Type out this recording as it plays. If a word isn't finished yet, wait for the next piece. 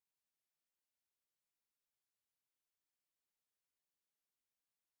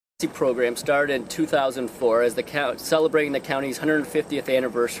Program started in 2004 as celebrating the county's 150th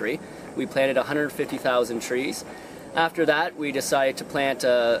anniversary. We planted 150,000 trees. After that, we decided to plant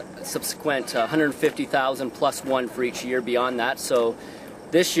a subsequent 150,000 plus one for each year beyond that. So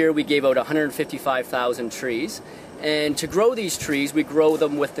this year we gave out 155,000 trees. And to grow these trees, we grow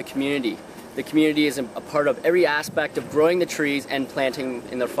them with the community. The community is a part of every aspect of growing the trees and planting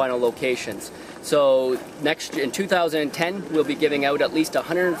in their final locations. So in 2010, we'll be giving out at least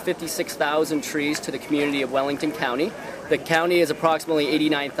 156,000 trees to the community of Wellington County. The county is approximately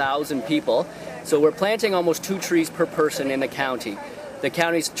 89,000 people, so we're planting almost 2 trees per person in the county. The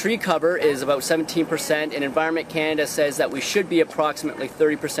county's tree cover is about 17%, and Environment Canada says that we should be approximately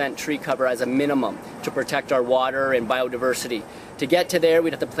 30% tree cover as a minimum to protect our water and biodiversity. To get to there,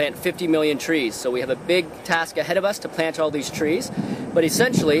 we'd have to plant 50 million trees, so we have a big task ahead of us to plant all these trees. But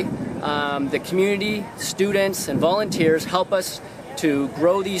essentially, the community, students, and volunteers help us to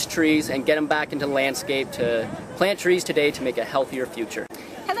grow these trees and get them back into the landscape, to plant trees today to make a healthier future.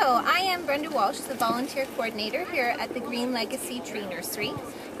 Hello, I am Brenda Walsh, the volunteer coordinator here at the Green Legacy Tree Nursery.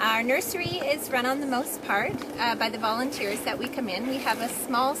 Our nursery is run on the most part by the volunteers that we come in. We have a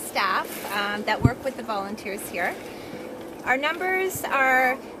small staff that work with the volunteers here. Our numbers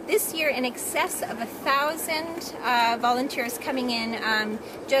are this year in excess of 1,000 volunteers coming in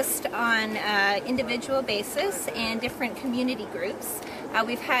just on individual basis and different community groups.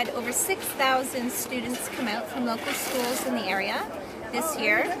 We've had over 6,000 students come out from local schools in the area this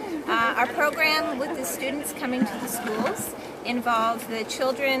year. Our program with the students coming to the schools involves the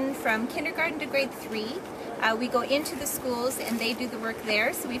children from kindergarten to grade 3. We go into the schools and they do the work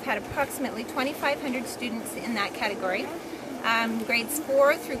there, so we've had approximately 2,500 students in that category. Grades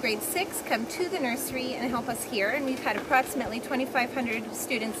 4 through grade 6 come to the nursery and help us here, and we've had approximately 2,500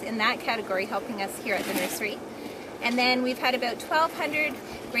 students in that category helping us here at the nursery. And then we've had about 1,200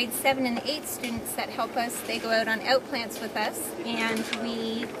 grade 7 and 8 students that help us. They go out on outplants with us, and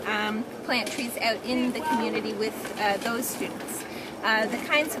we plant trees out in the community with those students. The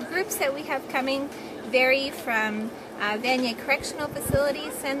kinds of groups that we have coming vary from Vanier Correctional Facility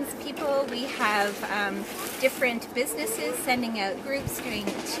sends people. We have different businesses sending out groups doing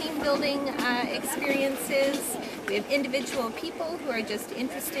team building experiences. We have individual people who are just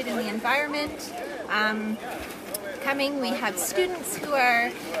interested in the environment coming. We have students who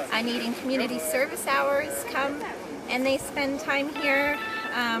are needing community service hours come and they spend time here.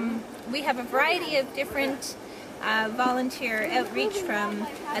 We have a variety of different volunteer outreach from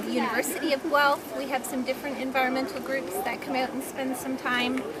the University of Guelph. We have some different environmental groups that come out and spend some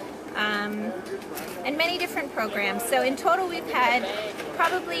time, and many different programs. So in total we've had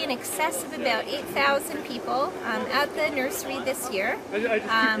probably in excess of about 8,000 people at the nursery this year.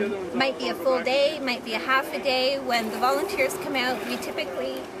 Might be a full day, might be a half a day. When the volunteers come out, we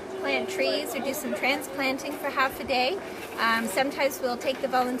typically plant trees or do some transplanting for half a day. Sometimes we'll take the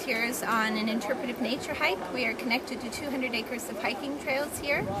volunteers on an interpretive nature hike. We are connected to 200 acres of hiking trails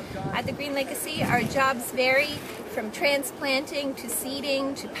here at the Green Legacy. Our jobs vary from transplanting to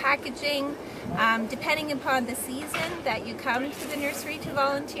seeding to packaging, depending upon the season that you come to the nursery to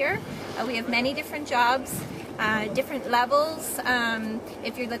volunteer. We have many different jobs. Different levels.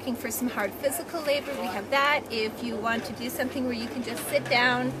 If you're looking for some hard physical labor, we have that. If you want to do something where you can just sit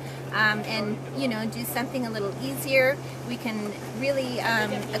down and do something a little easier, we can really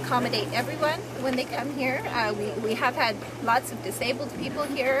accommodate everyone when they come here. We have had lots of disabled people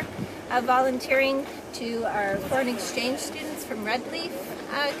here volunteering. To our foreign exchange students from Redleaf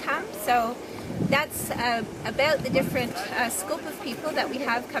come. So that's about the different scope of people that we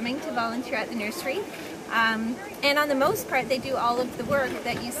have coming to volunteer at the nursery. And on the most part, they do all of the work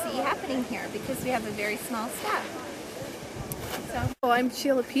that you see happening here because we have a very small staff. Well, I'm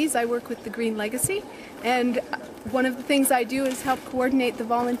Sheila Pease. I work with the Green Legacy, and one of the things I do is help coordinate the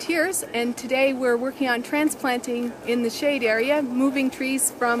volunteers, and today we're working on transplanting in the shade area, moving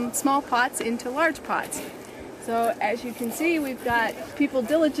trees from small pots into large pots. So as you can see, we've got people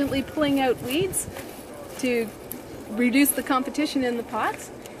diligently pulling out weeds to reduce the competition in the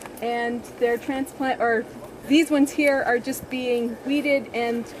pots, and their these ones here are just being weeded,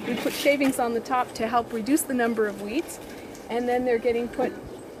 and we put shavings on the top to help reduce the number of weeds, and then they're getting put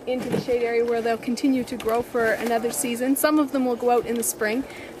into the shade area where they'll continue to grow for another season. Some of them will go out in the spring,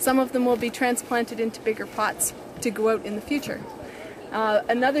 some of them will be transplanted into bigger pots to go out in the future.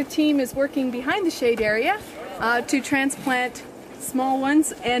 Another team is working behind the shade area to transplant small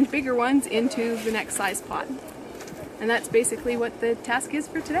ones and bigger ones into the next size pot. And that's basically what the task is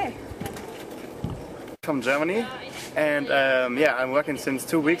for today. From Germany. And yeah, I'm working since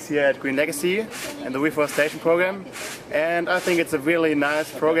 2 weeks here at Green Legacy and the reforestation program. And I think it's a really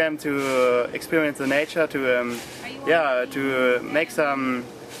nice program to experience the nature, to yeah, to make some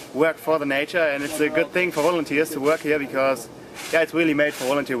work for the nature. And it's a good thing for volunteers to work here because yeah, it's really made for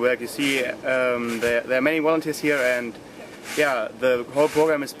volunteer work. You see, there are many volunteers here, and yeah, the whole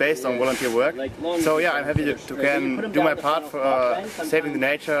program is based on volunteer work. So yeah, I'm happy to can do my part for saving the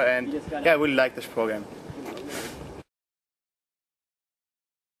nature, and yeah, I really like this program.